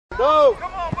Go! Come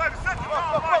on, baby. Set the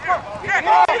ball right here. Get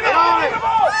Yeah, on it! Come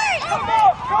on! Come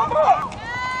on! Come on! Go!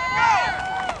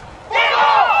 Get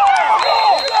on!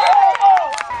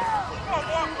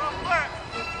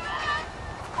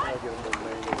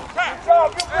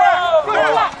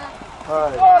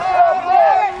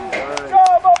 Good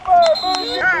job up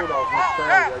there, Bulldogs must stay.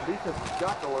 Their defense has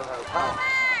got to learn how to pass.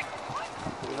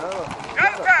 You know,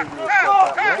 Got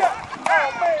it,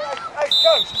 hey,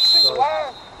 coach, you see the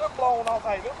line? They're blowing off.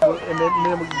 Hey, and then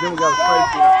we got a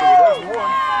safety after that. That's one.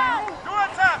 do a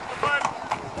tackle, buddy.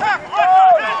 Tackle.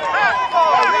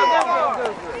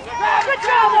 Good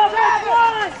job on that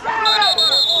one!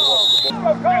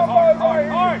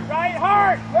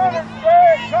 Hard.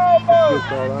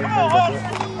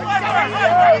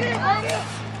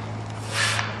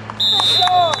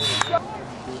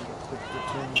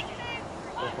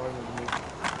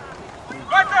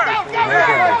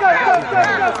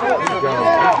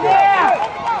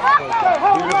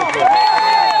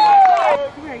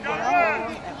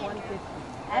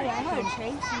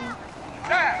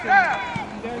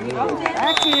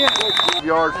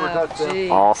 Yards for a touchdown.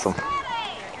 Awesome.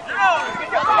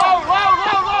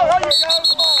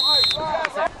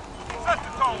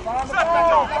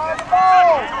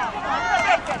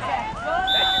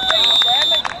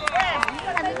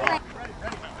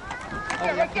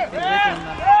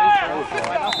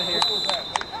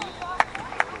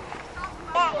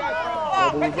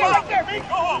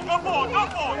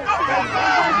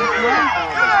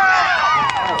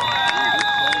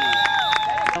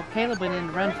 Caleb went in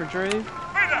to run for Drew. There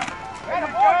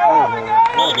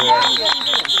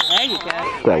you go.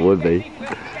 That would be. Put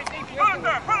it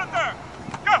there.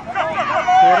 Go.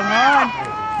 Hit him hard.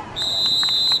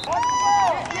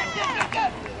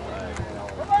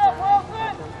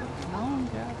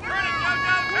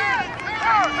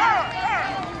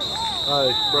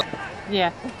 Hey, bro.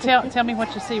 Yeah, tell me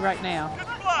what you see right now.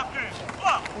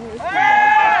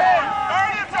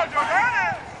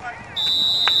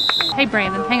 Hey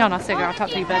Brandon, hang on a second, I'll talk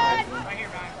to you, bud.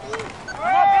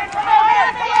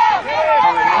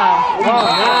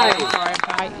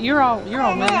 Sorry. You're on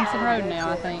Williamson Road now,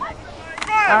 I think.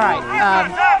 Alright,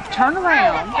 turn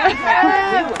around.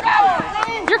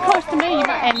 You're close to me,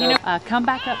 and you know, come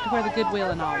back up to where the Goodwill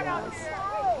and all was.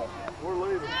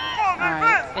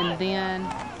 Alright, and then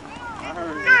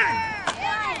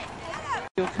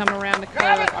you'll come around the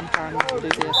curve. I'm trying to do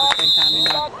this at the same time, you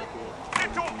know.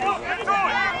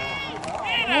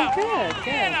 Oh, good.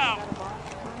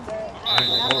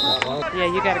 Yeah,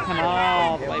 you got to come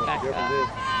all the way back up.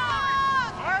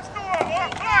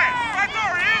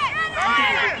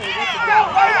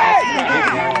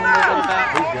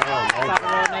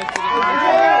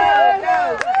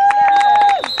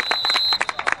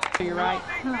 You're right.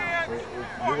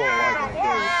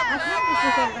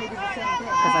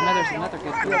 Because I know there's another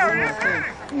good one somewhere too.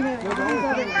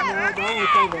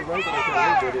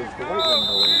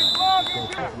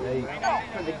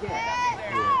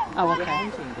 Oh, okay.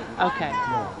 Okay.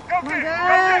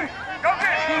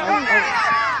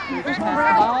 You just passed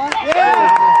the ball.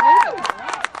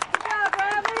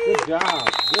 Good job.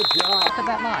 Look at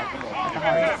that light at the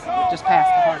Hardys. Just past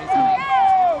the Hardys, I mean.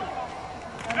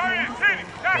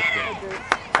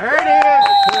 There it is.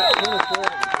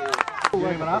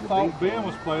 I thought Ben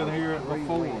was playing here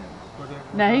before.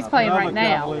 No, he's playing right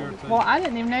now. Well, I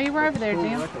didn't even know you were over there,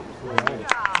 Jim.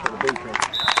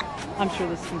 I'm sure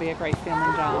this can be a great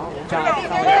filming job.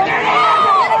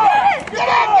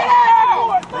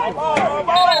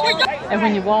 And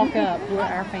when you walk up,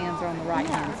 our fans are on the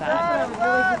right-hand side.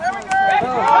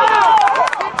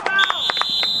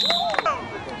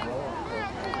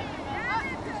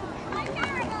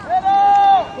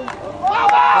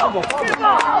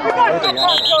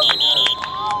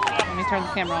 Let me turn the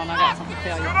camera on. I got something to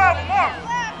tell you.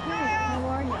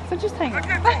 So just hang on.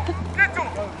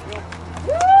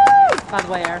 By the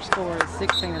way, our score is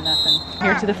 16-0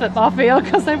 here to the football field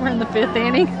because they were in the 5th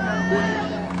inning.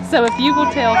 So if you will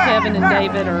tell Kevin and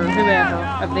David or whoever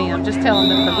of them, just tell them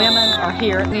that the women are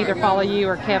here and either follow you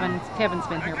or Kevin's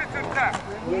been here before.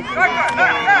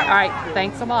 All right,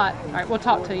 thanks a lot. All right, we'll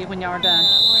talk to you when y'all are done.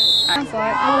 All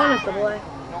right.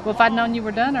 Well, if I'd known you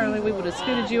were done early, we would have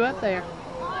scooted you up there.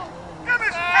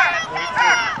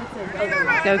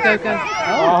 Go.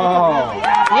 Oh.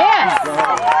 Yes.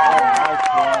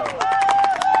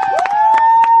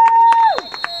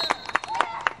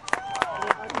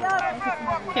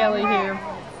 Kelly here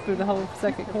through the whole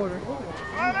second quarter.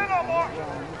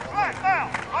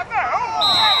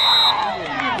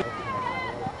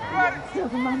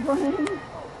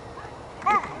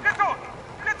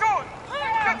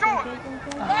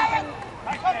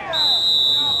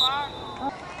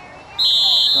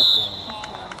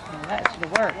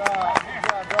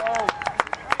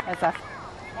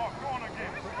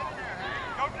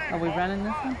 running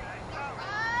this one?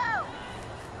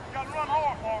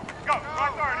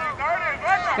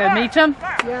 Go Meacham.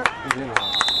 Yep.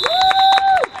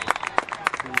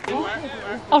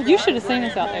 Oh, you should have seen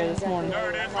us out there this morning. I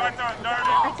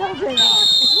told you, if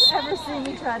you ever see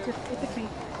me try to, it could be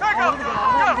all the way.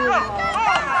 I do it all.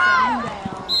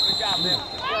 Down.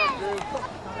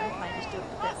 Might just do it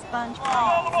with that sponge.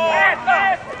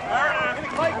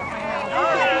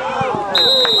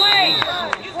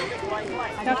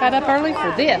 Y'all got up early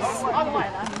for this.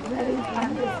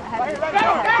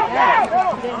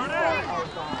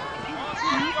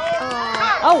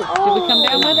 Oh, did we come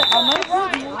down with it almost?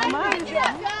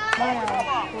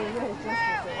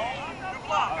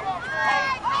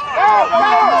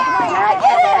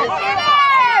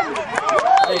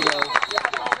 There you go.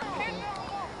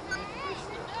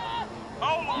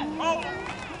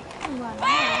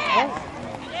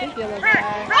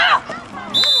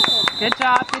 Good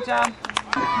job, good job.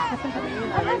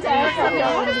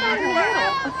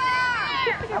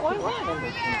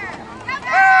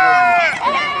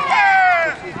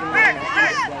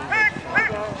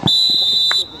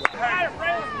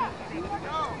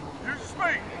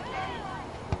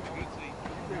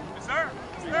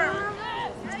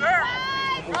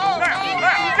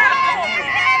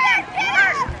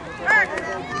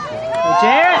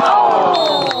 Jared!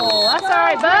 Oh, that's all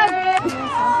right, bud.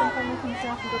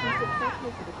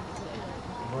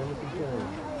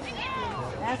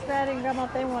 Ask Daddy and Grandma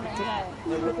if they want it today.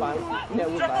 We're fine. Yeah,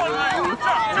 we're fine.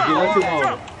 If you want to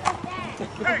hold.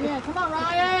 Yeah, come on,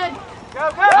 Ryan.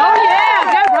 Oh,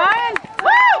 yeah. Go, Ryan.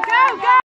 Woo, go, go.